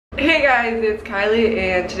Hey guys, it's Kylie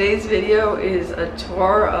and today's video is a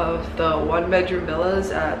tour of the one-bedroom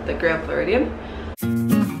villas at the Grand Floridian.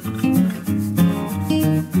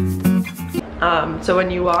 So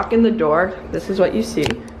when you walk in the door, this is what you see.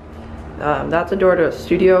 That's a door to a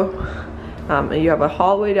studio. And you have a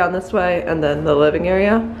hallway down this way and then the living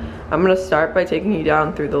area. I'm gonna start by taking you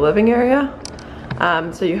down through the living area.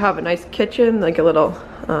 So you have a nice kitchen, like a little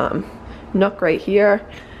nook right here.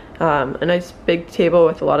 A nice big table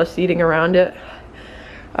with a lot of seating around it.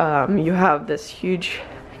 You have this huge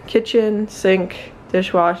kitchen, sink,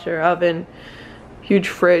 dishwasher, oven, huge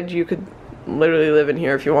fridge. You could literally live in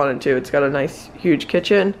here if you wanted to. It's got a nice huge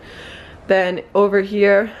kitchen. Then over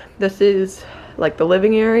here, this is like the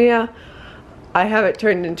living area. I have it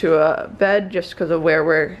turned into a bed just because of where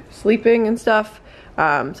we're sleeping and stuff.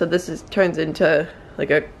 So this turns into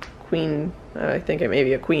like a queen, I think it may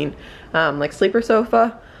be a queen, like sleeper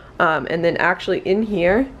sofa. And then actually in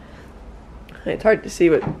here, it's hard to see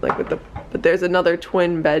but there's another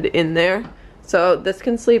twin bed in there. So this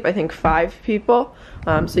can sleep, I think, 5 people.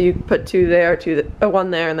 So you put 2 there,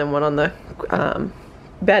 one there, and then one on the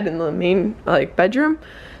bed in the main bedroom.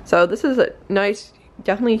 So this is a nice,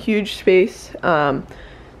 definitely huge space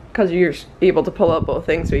because you're able to pull out both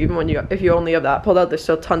things. So even if you only have that pulled out, there's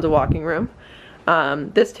still tons of walking room.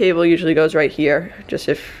 This table usually goes right here, just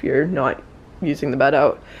if you're not using the bed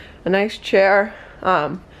out. A nice chair,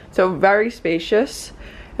 so very spacious.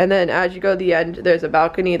 And then as you go to the end, there's a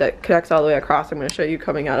balcony that connects all the way across. I'm going to show you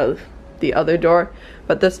coming out of the other door,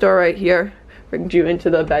 but this door right here brings you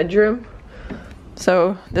into the bedroom.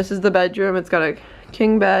 So this is the bedroom. It's got a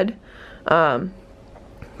king bed, TV,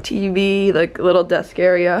 like little desk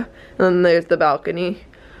area, and then there's the balcony.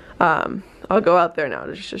 I'll go out there now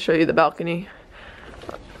just to show you the balcony.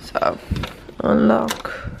 So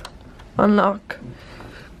unlock.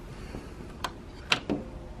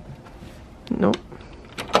 Nope.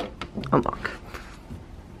 Unlock.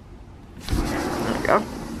 There we go.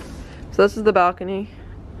 So this is the balcony.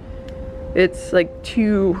 It's like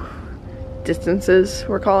 2 distances,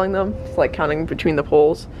 we're calling them. It's like counting between the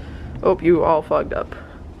poles. Oh, you all fogged up.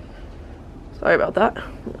 Sorry about that.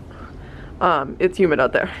 It's humid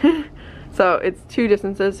out there. So it's 2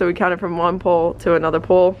 distances, so we counted from one pole to another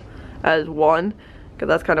pole as 1, because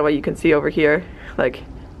that's kind of what you can see over here. Like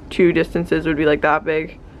 2 distances would be like that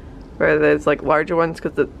big, where there's like larger ones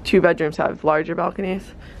because the 2 bedrooms have larger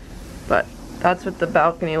balconies. But that's what the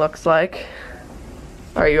balcony looks like.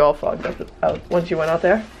 Are you all fogged up once you went out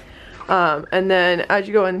there? And then as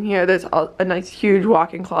you go in here, there's a nice huge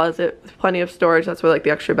walk-in closet with plenty of storage. That's where like the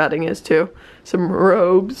extra bedding is too. Some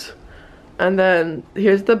robes. And then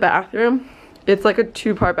here's the bathroom. It's like a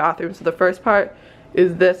 2-part bathroom. So the first part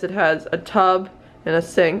is this. It has a tub and a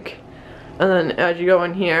sink. And then as you go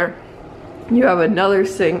in here, you have another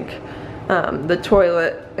sink, the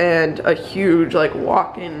toilet, and a huge like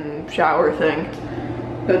walk-in shower thing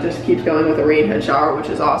that just keeps going with a rain head shower, which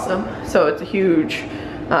is awesome. So it's a huge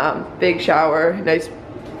big shower, nice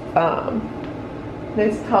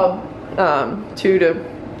nice tub too, to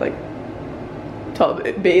like tub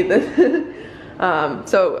bathe in.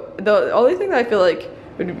 So the only thing that I feel like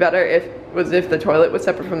would be better if the toilet was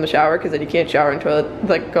separate from the shower, because then you can't shower and toilet,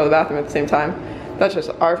 like go to the bathroom at the same time. That's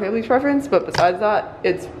just our family's preference, but besides that,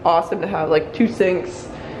 it's awesome to have like 2 sinks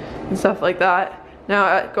and stuff like that.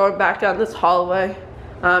 Now going back down this hallway,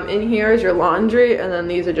 in here is your laundry, and then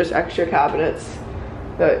these are just extra cabinets.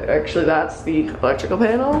 Actually, that's the electrical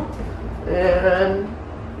panel, and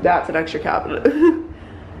that's an extra cabinet.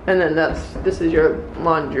 And then this is your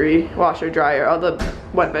laundry, washer, dryer. All the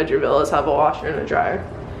one-bedroom villas have a washer and a dryer.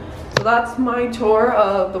 So that's my tour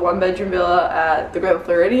of the one-bedroom villa at the Grand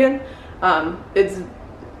Floridian. I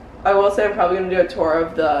will say I'm probably going to do a tour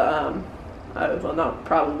of the, well, not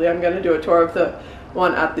probably, I'm going to do a tour of the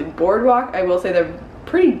one at the boardwalk. I will say they're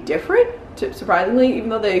pretty different, surprisingly, even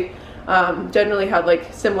though they generally have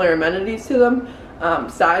like similar amenities to them.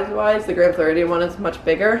 Size-wise, the Grand Floridian one is much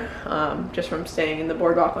bigger, just from staying in the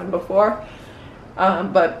boardwalk one before.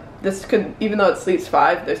 But this could, even though it sleeps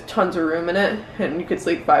 5, there's tons of room in it, and you could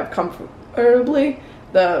sleep 5 comfortably.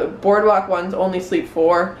 The boardwalk ones only sleep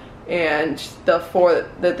 4. And the 4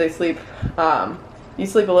 that they sleep, you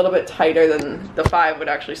sleep a little bit tighter than the 5 would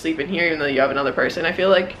actually sleep in here, even though you have another person, I feel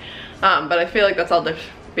like. But I feel like that's all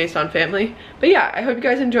based on family. But yeah, I hope you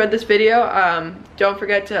guys enjoyed this video. Don't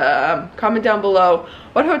forget to comment down below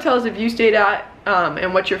what hotels have you stayed at,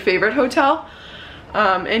 and what's your favorite hotel.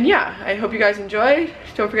 And yeah, I hope you guys enjoyed.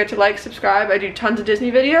 Don't forget to like, subscribe. I do tons of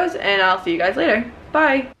Disney videos, and I'll see you guys later.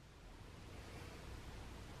 Bye!